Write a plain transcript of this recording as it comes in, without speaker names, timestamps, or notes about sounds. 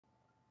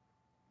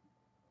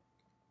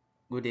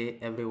Good day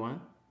everyone,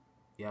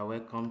 you are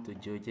welcome to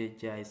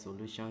Geojay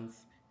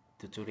Solutions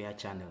tutorial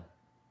channel.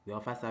 We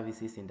offer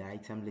services in the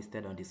item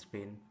listed on the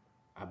screen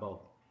above.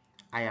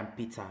 I am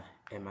Peter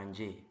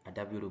Emanje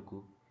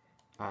Adabiruku.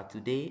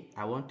 Today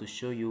I want to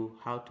show you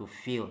how to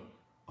fill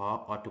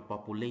or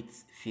auto-populate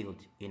field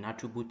in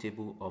attribute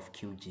table of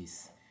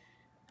QGIS.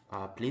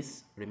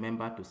 Please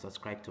remember to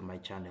subscribe to my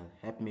channel.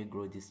 Help me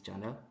grow this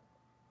channel.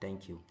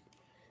 Thank you.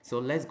 So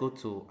let's go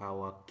to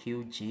our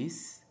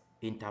QGIS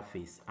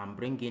interface and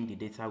bring in the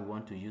data we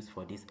want to use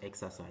for this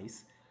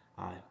exercise.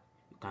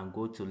 You can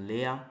go to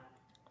layer,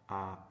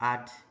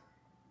 add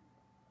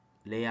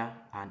layer,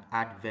 and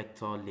add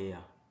vector layer.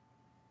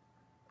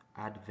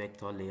 Add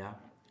vector layer,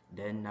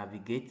 then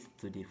navigate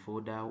to the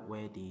folder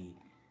where the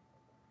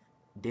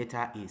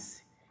data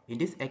is. In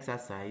this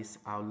exercise,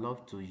 I would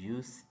love to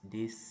use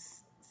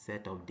this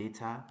set of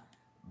data: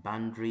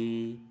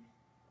 boundary,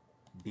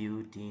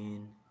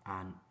 building,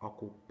 and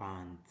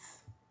occupants.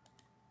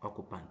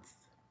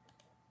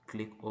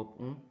 Click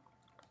open,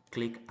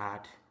 click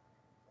add.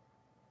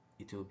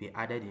 It will be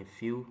added in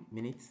few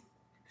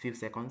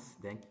seconds,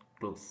 then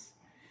close.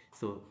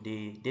 So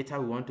the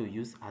data we want to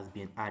use has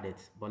been added,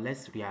 but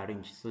let's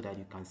rearrange so that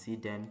you can see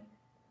them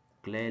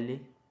clearly.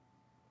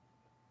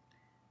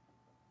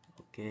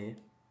 Okay,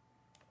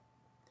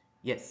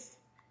 yes,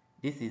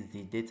 this is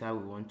the data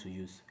we want to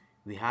use.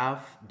 We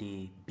have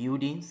the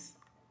buildings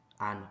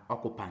and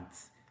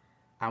occupants,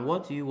 and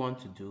what you want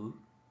to do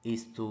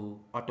is to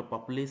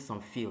auto-populate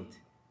some fields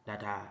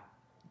that are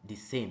the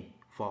same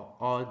for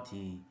all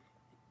the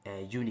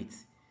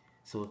units.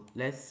 So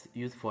let's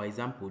use, for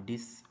example,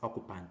 this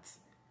occupants.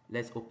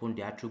 Let's open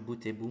the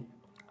attribute table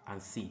and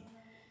see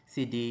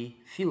the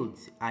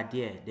fields are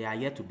there, they are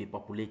yet to be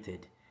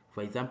populated.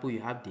 For example, you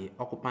have the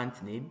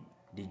occupant name,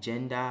 the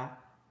gender,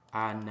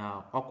 and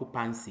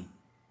occupancy,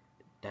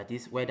 that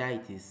is whether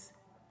it is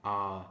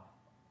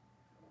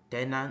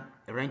tenant,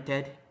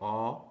 rented,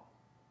 or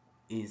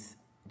is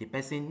the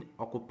person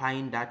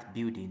occupying that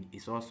building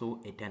is also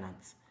a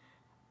tenant.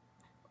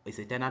 Is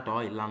a tenant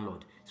or a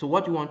landlord. So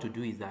what we want to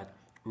do is that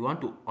we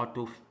want to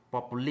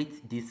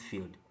auto-populate this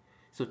field.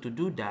 So to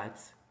do that,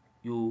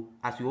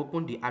 as you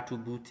open the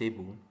attribute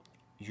table,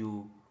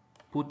 you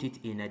put it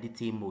in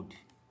editing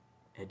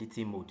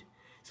mode.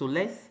 So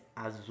let's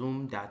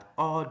assume that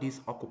all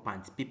these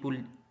occupants, people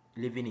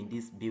living in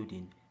this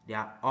building, they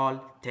are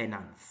all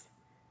tenants.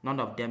 None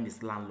of them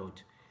is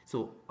landlord.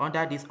 So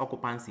under this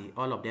occupancy,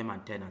 all of them are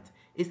tenants.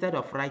 Instead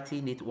of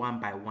writing it one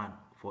by one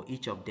for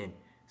each of them,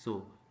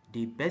 so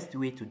the best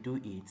way to do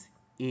it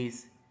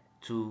is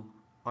to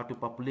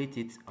auto-populate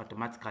it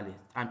automatically.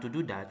 And to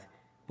do that,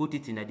 put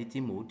it in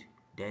editing mode,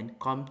 then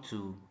come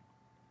to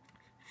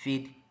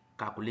feed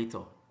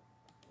calculator.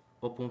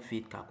 Open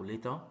feed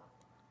calculator.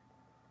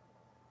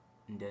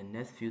 In the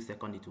next few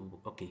seconds it will.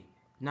 Okay,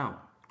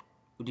 now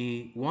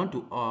we want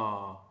to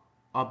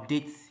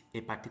update a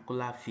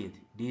particular field,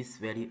 this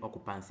very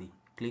occupancy.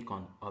 Click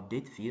on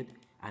update field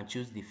and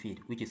choose the field,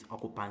 which is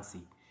occupancy.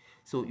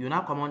 So you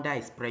now come under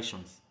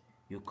expressions.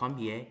 You come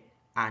here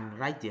and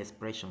write the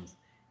expressions.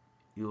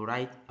 You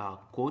write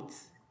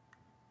quotes,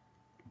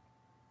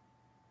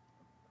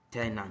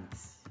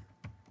 tenants,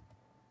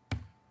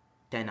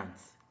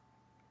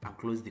 and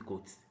close the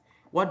quotes.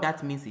 What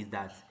that means is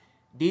that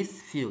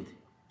this field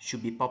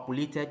should be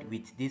populated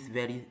with this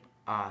very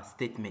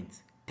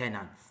statement,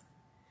 tenants.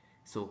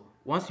 So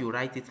once you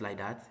write it like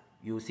that,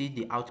 you see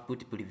the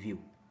output preview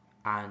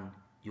and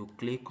you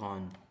click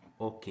on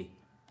OK.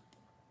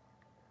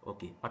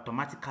 Okay,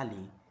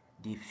 automatically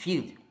the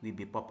field will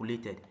be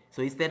populated.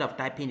 So instead of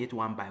typing it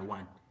one by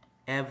one,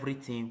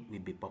 everything will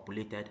be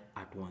populated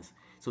at once.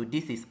 So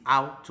this is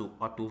how to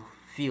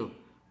auto-fill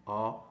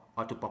or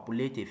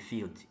auto-populate a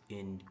field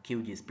in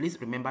QGIS. Please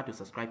remember to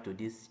subscribe to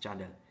this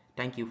channel.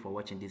 Thank you for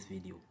watching this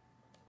video.